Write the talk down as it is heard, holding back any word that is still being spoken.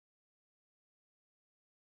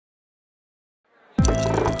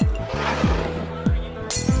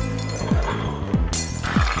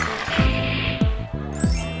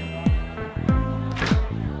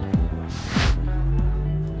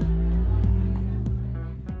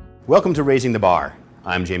Welcome to Raising the Bar.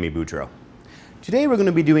 I'm Jamie Boudreau. Today we're going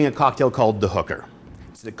to be doing a cocktail called the Hooker.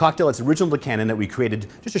 It's a cocktail that's original to Canon that we created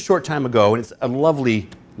just a short time ago, and it's a lovely,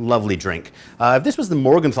 lovely drink. If this was the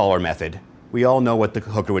Morgenthaler method, we all know what the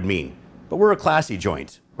Hooker would mean. But we're a classy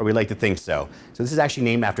joint, or we like to think so. So this is actually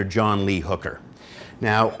named after John Lee Hooker.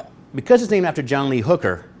 Now, because it's named after John Lee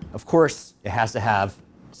Hooker, of course, it has to have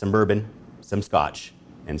some bourbon, some scotch,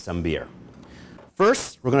 and some beer.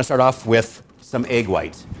 First, we're going to start off with some egg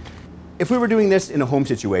white. If we were doing this in a home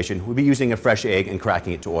situation, we'd be using a fresh egg and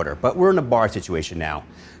cracking it to order. But we're in a bar situation now.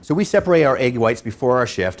 So we separate our egg whites before our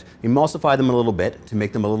shift, emulsify them a little bit to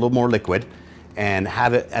make them a little more liquid, and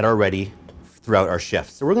have it at our ready throughout our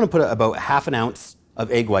shift. So we're going to put about ½ an ounce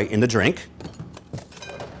of egg white in the drink.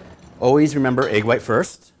 Always remember egg white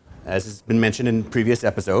first, as has been mentioned in previous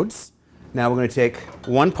episodes. Now we're going to take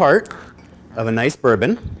 1 part of a nice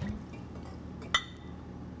bourbon.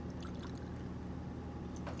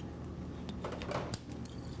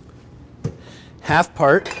 ½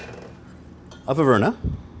 part of Averna.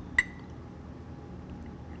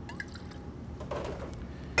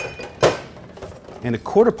 And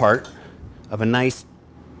 1/4 part of a nice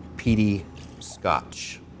peaty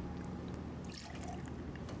Scotch.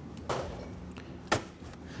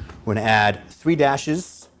 We're going to add 3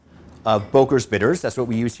 dashes of Boker's bitters. That's what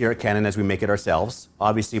we use here at Canon as we make it ourselves.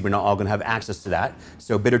 Obviously, we're not all going to have access to that,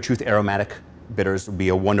 so bitter Truth Aromatic Bitters would be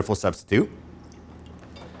a wonderful substitute.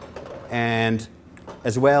 And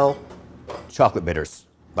as well, chocolate bitters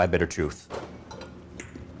by Bitter Truth.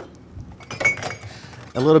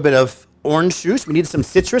 A little bit of orange juice. We need some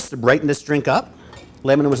citrus to brighten this drink up.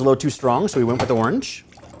 Lemon was a little too strong, so we went with orange.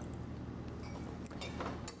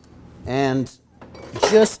 And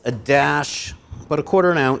just a dash, about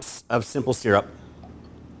 1/4 ounce of simple syrup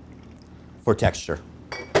for texture.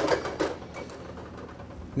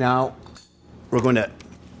 Now, we're going to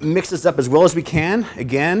mix this up as well as we can.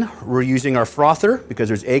 Again, we're using our frother because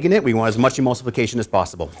there's egg in it. We want as much emulsification as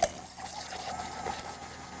possible.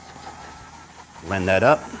 Blend that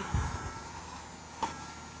up.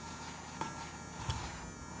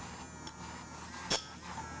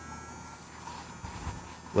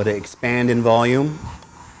 Let it expand in volume.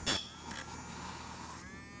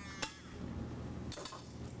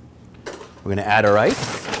 We're going to add our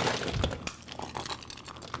ice.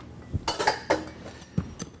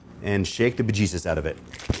 And shake the bejesus out of it.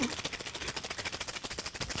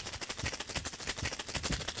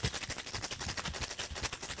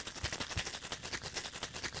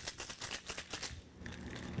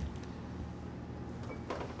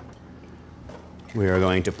 We are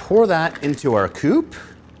going to pour that into our coupe.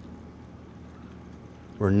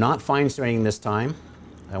 We're not fine straining this time.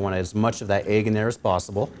 I want as much of that egg in there as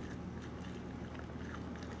possible.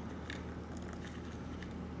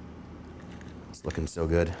 It's looking so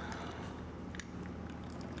good.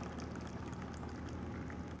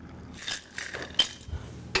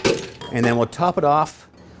 And then we'll top it off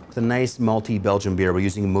with a nice malty Belgian beer. We're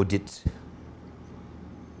using Maudit.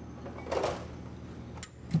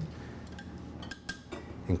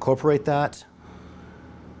 Incorporate that.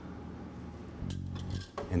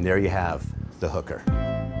 And there you have the Hooker.